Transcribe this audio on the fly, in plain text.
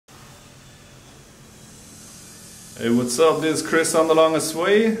Hey, what's up? This is Chris on the longest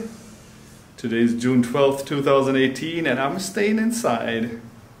way. Today's June 12th, 2018, and I'm staying inside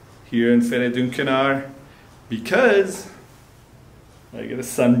here in Dunkenaar because I get a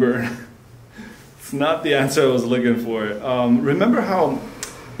sunburn. It's not the answer I was looking for. Remember how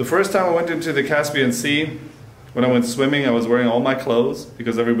the first time I went into the Caspian Sea, when I went swimming, I was wearing all my clothes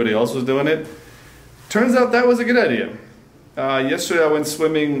because everybody else was doing it? Turns out that was a good idea. Yesterday I went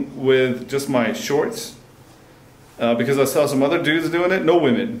swimming with just my shorts because I saw some other dudes doing it. No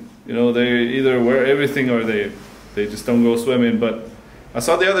women, you know, they either wear everything or they just don't go swimming. But I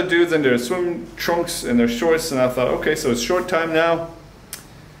saw the other dudes in their swim trunks and their shorts, and I thought, okay, so it's short time now.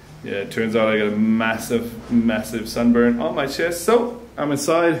 Yeah, it turns out I got a massive sunburn on my chest. So I'm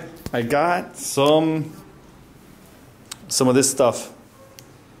inside. I got some of this stuff,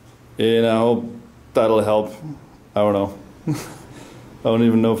 and I hope that'll help. I don't know. I don't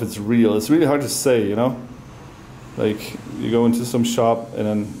even know if it's real. It's really hard to say, you know? Like, you go into some shop and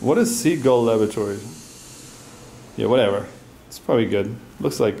then, what is Seagull Laboratories? Yeah, whatever. It's probably good.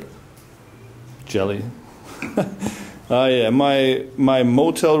 Looks like jelly. Yeah, my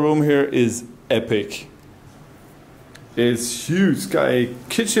motel room here is epic. It's huge. It's got a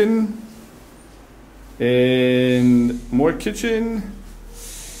kitchen and more kitchen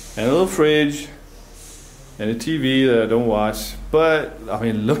and a little fridge and a TV that I don't watch, but I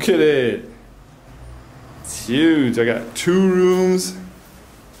mean, look at it. It's huge. I got 2 rooms,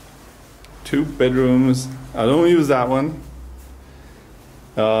 2 bedrooms. I don't use that one.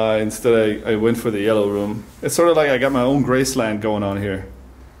 Instead, I went for the yellow room. It's sort of like I got my own Graceland going on here.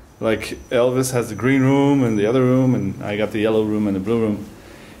 Like Elvis has the green room and the other room, and I got the yellow room and the blue room.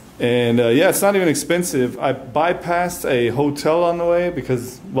 And yeah, it's not even expensive. I bypassed a hotel on the way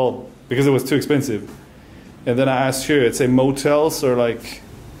because it was too expensive. And then I asked here, it's a motel, so like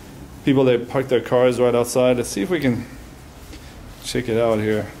people that park their cars right outside. Let's see if we can check it out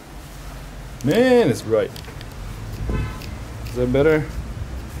here. Man, it's bright. Is that better?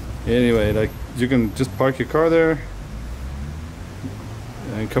 Anyway, like you can just park your car there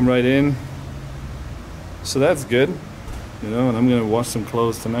and come right in. So that's good, you know. And I'm gonna wash some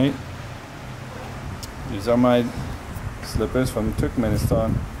clothes tonight. These are my slippers from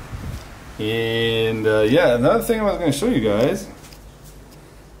Turkmenistan. And yeah, another thing I was going to show you guys.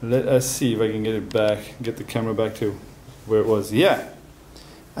 Let us see if I can get it back, get the camera back to where it was. Yeah,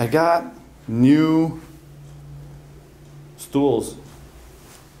 I got new stools.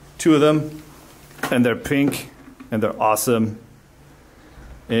 2 of them, and they're pink, and they're awesome.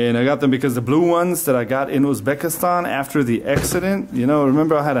 And I got them because the blue ones that I got in Uzbekistan after the accident, you know,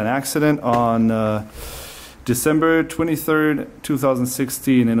 remember I had an accident on December 23rd,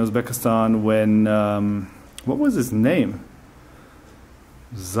 2016 in Uzbekistan when, what was his name?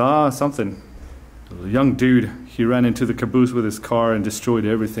 Something. A young dude. He ran into the caboose with his car and destroyed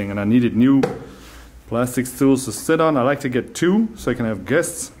everything, and I needed new plastic stools to sit on. I like to get 2 so I can have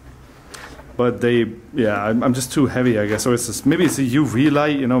guests. But I'm just too heavy, I guess. Or it's just, maybe it's a UV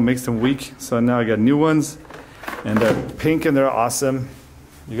light, you know, makes them weak. So now I got new ones, and they're pink and they're awesome.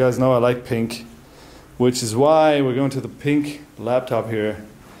 You guys know I like pink, which is why we're going to the pink laptop here.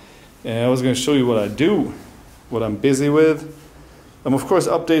 And I was going to show you what I do, what I'm busy with. I'm of course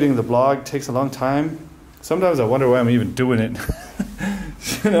updating the blog. It takes a long time. Sometimes I wonder why I'm even doing it.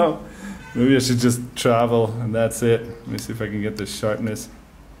 You know, maybe I should just travel and that's it. Let me see if I can get this sharpness.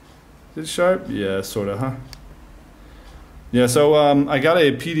 Is it sharp? Yeah, sort of, huh? Yeah, so I got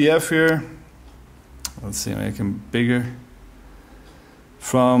a PDF here. Let's see, make them bigger.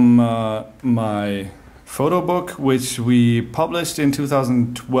 From my photo book, which we published in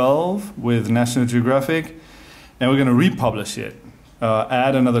 2012 with National Geographic, and we're going to republish it.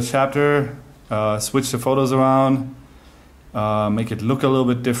 Add another chapter, switch the photos around, make it look a little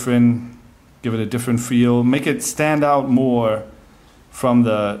bit different, give it a different feel, make it stand out more from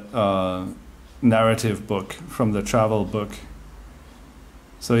the narrative book, from the travel book.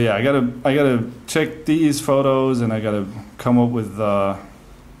 So yeah, I gotta check these photos, and I gotta come up with I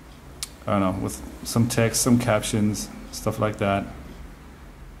don't know, with some text, some captions, stuff like that.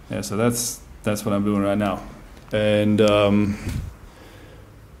 Yeah, so that's what I'm doing right now, and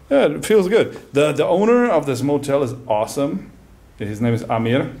yeah, it feels good. The owner of this motel is awesome. His name is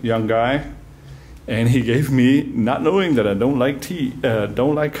Amir, young guy. And he gave me, not knowing that I don't like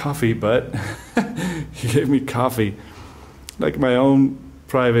don't like coffee, but he gave me coffee, like my own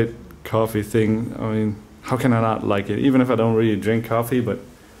private coffee thing. I mean, how can I not like it? Even if I don't really drink coffee, but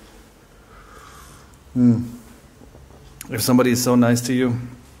if somebody is so nice to you,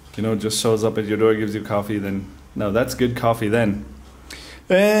 you know, just shows up at your door, gives you coffee, then no, that's good coffee then.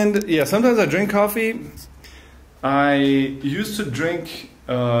 And yeah, sometimes I drink coffee I used to drink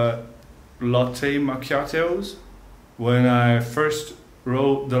latte macchiatos when I first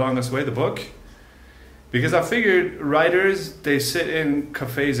wrote The Longest Way, the book, because I figured writers, they sit in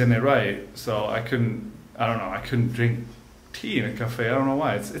cafes and they write, so I couldn't drink tea in a cafe. I don't know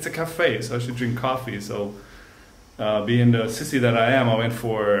why. It's a cafe, so I should drink coffee. So being the sissy that I am, I went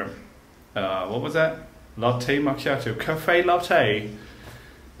for what was that? Latte macchiato, cafe latte.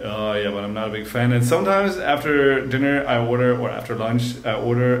 Yeah, but I'm not a big fan. And sometimes after dinner or after lunch, I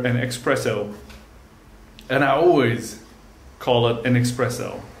order an espresso. And I always call it an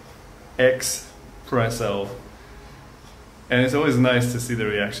espresso. Espresso. And it's always nice to see the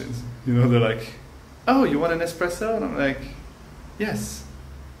reactions. You know, they're like, oh, you want an espresso? And I'm like, yes,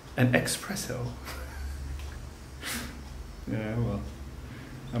 an espresso. Yeah, well,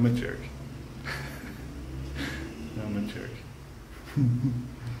 I'm a jerk. I'm a jerk.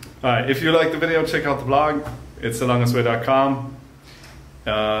 Alright, if you like the video, check out the blog. It's thelongestway.com.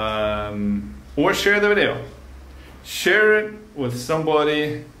 Or share the video. Share it with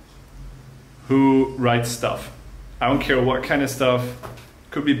somebody who writes stuff. I don't care what kind of stuff.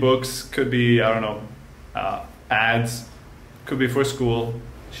 Could be books, could be, I don't know, ads, could be for school.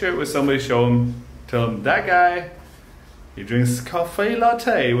 Share it with somebody, show them, tell them that guy, he drinks cafe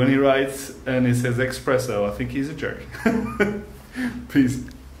latte when he writes and he says espresso. I think he's a jerk. Peace.